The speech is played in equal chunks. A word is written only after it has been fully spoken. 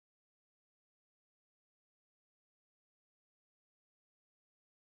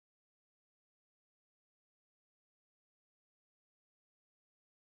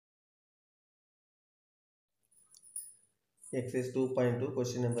Exercise 2.2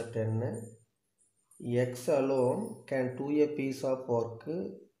 question number 10. X alone can do a piece of work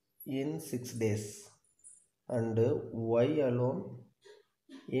in 6 days and Y alone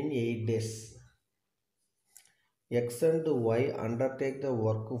in 8 days. X and Y undertake the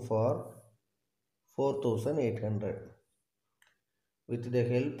work for 4,800. With the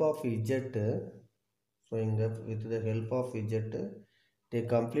help of Z, with the help of Z, they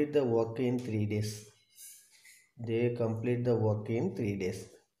complete the work in 3 days.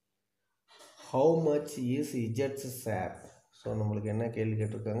 How much is Z's share? So நம்மளுக்கு என்ன கேள்வி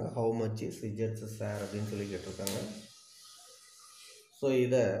கேட்டிருக்காங்க, how much is Z's share அப்படின்னு சொல்லி கேட்டிருக்காங்க. So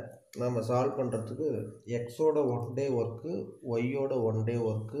இதை நம்ம solve பண்ணுறதுக்கு எக்ஸோட 1 day ஒர்க்கு, ஒய்யோட 1 day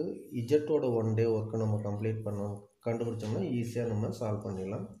ஒர்க்கு, இஜட்டோட 1 day ஒர்க்கு நம்ம கண்டுபிடிச்சோம்னா ஈஸியாக நம்ம சால்வ்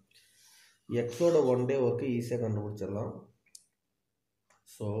பண்ணிடலாம். எக்ஸோட 1 day ஒர்க்கு ஈஸியாக கண்டுபிடிச்சிடலாம்.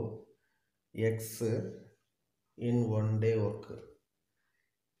 So X in 1 day work,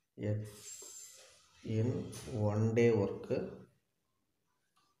 X in 1 day work,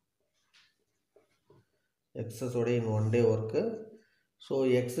 x ஓட in 1 day work. So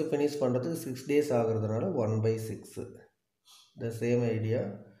x finish பண்ணுறதுக்கு 6 days ஆகிறதுனால 1/6. The same idea,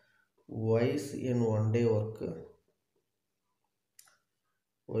 y in 1 day work,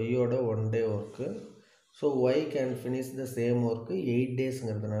 y ஓட 1 day work. So y can finish the same work 8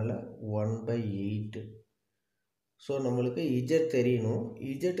 daysங்கிறதுனால 1/8. So நம்மளுக்கு Z தெரியணும்.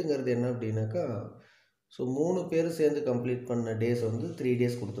 இஜெட்டுங்கிறது என்ன அப்படின்னாக்கா, so 3 பேர் சேர்ந்து கம்ப்ளீட் பண்ண டேஸ் வந்து 3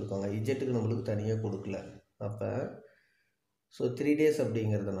 days கொடுத்துருக்காங்க. இஜெட்டுக்கு நம்மளுக்கு தனியாக கொடுக்கல. அப்போ ஸோ 3 days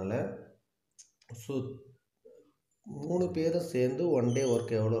அப்படிங்கிறதுனால ஸோ 3 பேரும் சேர்ந்து 1 day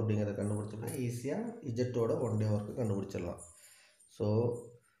ஒர்க் எவ்வளோ அப்படிங்கிறத கண்டுபிடிச்சோம்னா ஈஸியாக இஜெட்டோட 1 day ஒர்க்கு கண்டுபிடிச்சிடலாம். So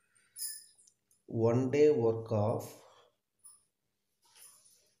 1 day work of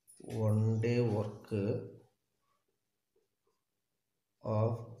 1 day work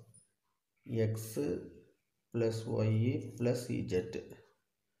of x plus y plus z.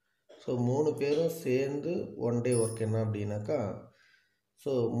 So 3 பேரும் சேர்ந்து 1 day ஒர்க் என்ன அப்படின்னாக்கா,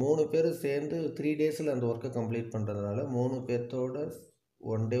 ஸோ 3 பேரும் சேர்ந்து 3 daysல அந்த ஒர்க்கை கம்ப்ளீட் பண்ணுறதுனால 3 பேர்த்தோட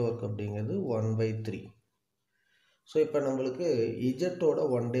 1 day ஒர்க் அப்படிங்கிறது 1/3. ஸோ இப்போ நம்மளுக்கு இஜட்டோட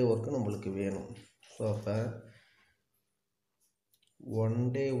 1 day ஒர்க்கு நம்மளுக்கு வேணும். ஸோ அப்போ 1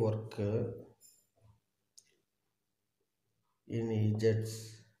 day ஒர்க்கு இன் இஜெட்ஸ்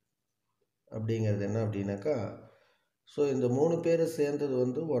அப்படிங்கிறது என்ன அப்படின்னாக்கா, ஸோ இந்த 3 பேர் சேர்ந்தது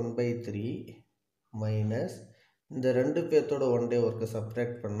வந்து 1/3 மைனஸ் இந்த 2 பேர்த்தோட 1 day ஒர்க்கை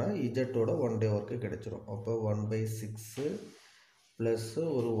சப்ட்ராக்ட் பண்ணால் இஜெட்டோட 1 day ஒர்க்கு கிடைச்சிரும். அப்போ 1/6 ப்ளஸ்ஸு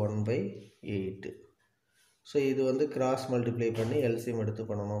ஒரு 1/8. ஸோ இது வந்து கிராஸ் மல்டிப்ளை பண்ணி எல்சிஎம் எடுத்து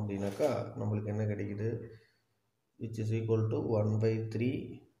பண்ணணும் அப்படின்னாக்கா நம்மளுக்கு என்ன கிடைக்குது, which is equal to 1/3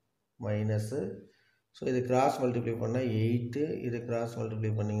 minus, so இது கிராஸ் மல்டிப்ளை பண்ணால் 8, இது கிராஸ் மல்டிப்ளை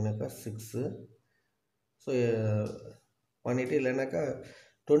பண்ணிங்கனாக்கா 6. ஸோ பண்ணிவிட்டு இல்லைனாக்கா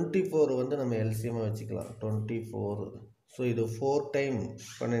 24 வந்து நம்ம எல்சிஎம்மாக வச்சுக்கலாம். 24. ஸோ இது 4 டைம்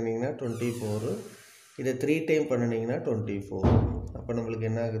பண்ணினீங்கன்னா 24, இதை 3 டைம் பண்ணினீங்கன்னா 24. அப்போ நம்மளுக்கு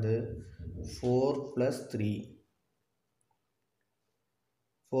என்ன ஆகுது, 4 + 3,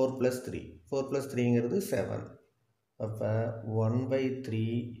 4 + 3, 4 + 3ங்கிறது 7. அப்போ 1/3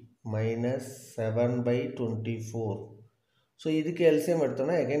 மைனஸ் 7/24. ஸோ இதுக்கு எல்சிஎம்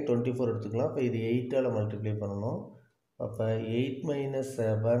எடுத்தோம்னா அகைன் 24 எடுத்துக்கலாம். அப்போ இது 8ஆல் மல்டிப்ளை பண்ணணும். அப்போ 8 -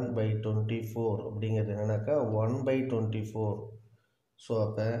 7/24 அப்படிங்கிறது என்னன்னாக்கா 1/24. ஸோ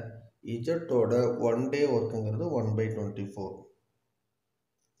அப்போ இஜட்டோட 1 day ஒர்க்குங்கிறது 1/24.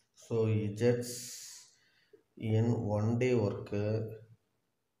 So இஜட்ஸ் in 1 day work,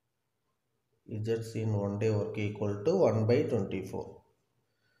 இஜட்ஸ் in 1 day work equal to 1/24.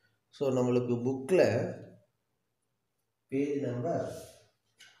 So நம்மளுக்கு புக்கில் பேஜ் நம்பர்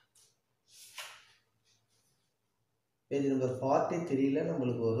 43ல்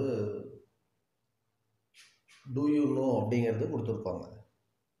நம்மளுக்கு ஒரு டூ யூ நோ அப்படிங்கிறது கொடுத்துருப்பாங்க.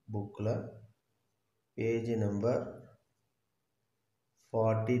 புக்கில் பேஜ் நம்பர்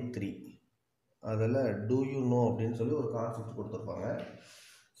 43 அதில் டூ யூ நோ அப்படின்னு சொல்லி ஒரு கான்செப்ட் கொடுத்துருப்பாங்க.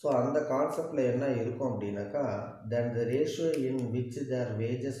 ஸோ அந்த கான்செப்டில் என்ன இருக்கும் அப்படின்னாக்கா, then the ratio in which their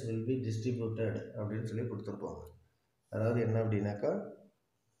wages will be distributed அப்படின்னு சொல்லி கொடுத்துருப்பாங்க. அதாவது என்ன அப்படின்னாக்கா,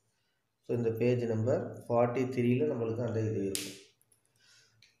 ஸோ இந்த பேஜ் நம்பர் 43ல் நம்மளுக்கு அந்த இது இருக்கும்.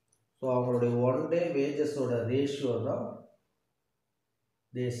 ஸோ அவங்களுடைய 1 day வேஜஸோட ரேஷியோ தான்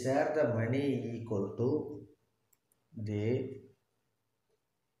they share the money equal to, they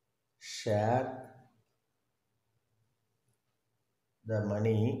share the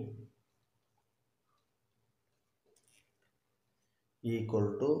money equal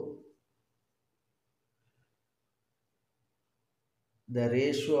to the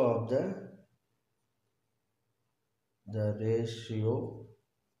ratio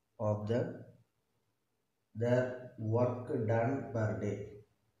of their work done per day.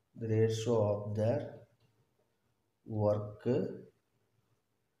 The ratio of their work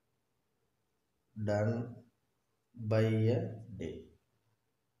done by a day.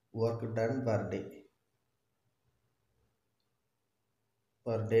 Work done per day.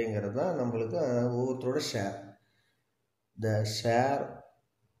 Per dayங்கிறது தான் நம்மளுக்கு ஒவ்வொருத்தரோட share. The share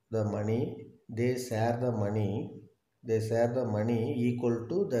the money, they share the money equal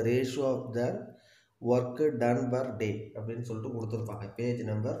to the ratio of their work done per day அப்படின்னு சொல்லிட்டு கொடுத்துருப்பாங்க. Page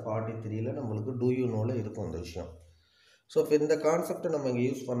number 43ல நம்மளுக்கு do you knowல இருக்கும் அந்த விஷயம். ஸோ இப்போ இந்த கான்செப்டை நம்ம இங்கே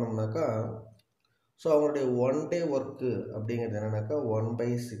யூஸ் பண்ணோம்னாக்கா, ஸோ அவங்களுடைய 1 day ஒர்க்கு அப்படிங்கிறது என்னன்னாக்கா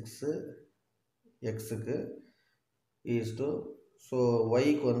 1/6 எக்ஸுக்கு ஈஸ்டு, ஸோ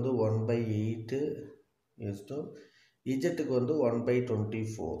ஒய்க்கு வந்து 1/8 ஈஸ்டு, இஜெட்டுக்கு வந்து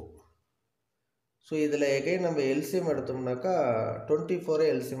 1/24. ஸோ இதில் எகைன் நம்ம எல்சிஎம் எடுத்தோம்னாக்கா 24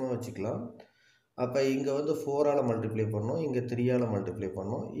 எல்சிஎம்மாக வச்சுக்கலாம். அப்போ இங்கே வந்து 4ஆல் மல்டிப்ளை பண்ணோம், இங்கே 3ஆல் மல்டிப்ளை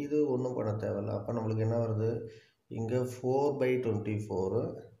பண்ணோம். இது ஒன்றும் பண்ண தேவையில்லை. அப்போ நம்மளுக்கு என்ன வருது, இங்கே 4/24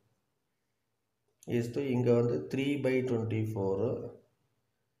 ஈஸ்டு, இங்கே வந்து 3/24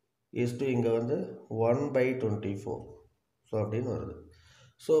 ஈஸ்டு, இங்கே வந்து 1/24. ஸோ அப்படின்னு வருது.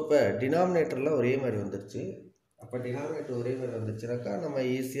 ஸோ இப்போ டினாமினேட்டர்லாம் ஒரே மாதிரி வந்துருச்சு. அப்போ டினாமினேட்டர் ஒரே மாதிரி வந்துச்சுனாக்கா நம்ம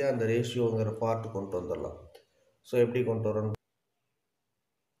ஈஸியாக அந்த ரேஷியோங்கிற பார்ட் கொண்டு வந்துடலாம். ஸோ எப்படி கொண்டு வரோம்,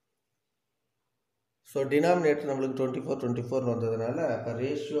 ஸோ டினாமினேட்டர் நம்மளுக்கு 24 வந்ததுனால அப்போ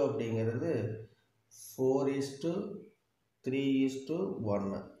ரேஷியோ அப்படிங்கிறது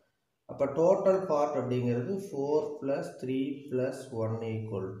 4:3:1. அப்போ டோட்டல் பார்ட் அப்படிங்கிறது 4 + 3 + 1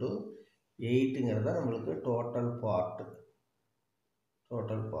 = 8ங்கிறது தான் நம்மளுக்கு டோட்டல் பார்ட்.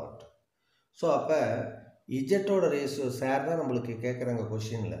 ஸோ அப்போ இஜெட்டோட ரேஷியோ ஷேர் தான் நம்மளுக்கு கேட்குறாங்க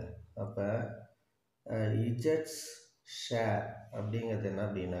கொஷினில். அப்போ இஜெட்ஸ் ஷேர் அப்படிங்கிறது என்ன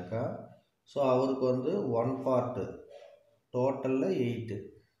அப்படின்னாக்கா, ஸோ அவருக்கு வந்து 1 பார்ட்டு, டோட்டலில் 8.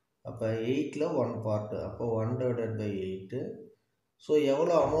 அப்போ 8ல் 1 பார்ட்டு, அப்போ 1/8. ஸோ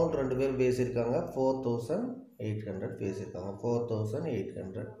எவ்வளோ அமௌண்ட் ரெண்டு பேரும் பேசியிருக்காங்க, 4800 பேசியிருக்காங்க.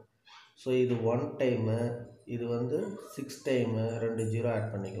 4800. ஸோ இது 1 டைமு, இது வந்து 6 டைமு, 2 0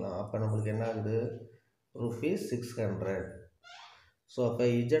 ஆட் பண்ணிக்கலாம். அப்போ நம்மளுக்கு என்ன ஆகுது, ₹600. ஸோ அப்போ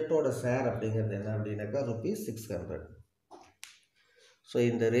இஜெட்டோட ஷேர் அப்படிங்கிறது என்ன அப்படின்னாக்கா ₹600. ஸோ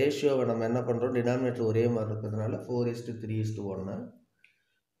இந்த ரேஷியோவை நம்ம என்ன பண்ணுறோம், டினாமினேட்டர் ஒரே மாதிரி இருக்கிறதுனால 4:3:1.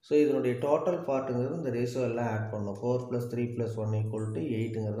 ஸோ இதனுடைய டோட்டல் பார்ட்டுங்கிறது இந்த ரேஷியோ எல்லாம் ஆட் பண்ணணும். 4 + 3 + 1 =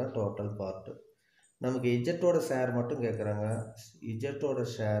 8ங்கிறது தான் டோட்டல் பார்ட்டு. நமக்கு இஜெட்டோட ஷேர் மட்டும் கேட்குறாங்க. இஜெட்டோட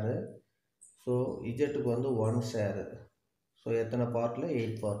ஷேரு, ஸோ இஜெட்டுக்கு வந்து 1 ஷேரு. ஸோ எத்தனை பார்ட்டில்,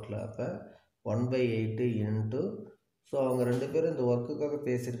 8 பார்ட்டில். அப்போ 1/8 இன்ட்டு, ஸோ அவங்க ரெண்டு பேரும் இந்த ஒர்க்குக்காக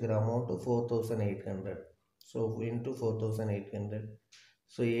பேசியிருக்கிற அமௌண்ட்டு 4800. So into 4800.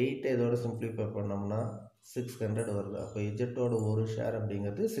 ஸோ 8 இதோட சிம்பிளிஃபை பண்ணோம்னா 600 வருது. அப்போ இஜெட்டோட ஒரு ஷேர்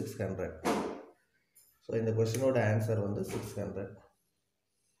அப்படிங்கிறது 600. ஸோ இந்த கொஸ்டினோட ஆன்சர் வந்து 600.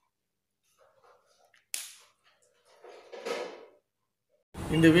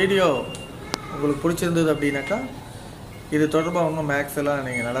 இந்த வீடியோ உங்களுக்கு பிடிச்சிருந்தது அப்படின்னாக்கா, இது தொடர்பாக உங்கள் மேக்ஸ் எல்லாம்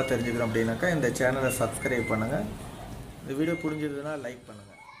நீங்கள் நல்லா தெரிஞ்சுக்கணும் அப்படின்னாக்கா இந்த சேனலை சப்ஸ்கிரைப் பண்ணுங்கள். இந்த வீடியோ புரிஞ்சதுன்னா லைக் பண்ணுங்கள்.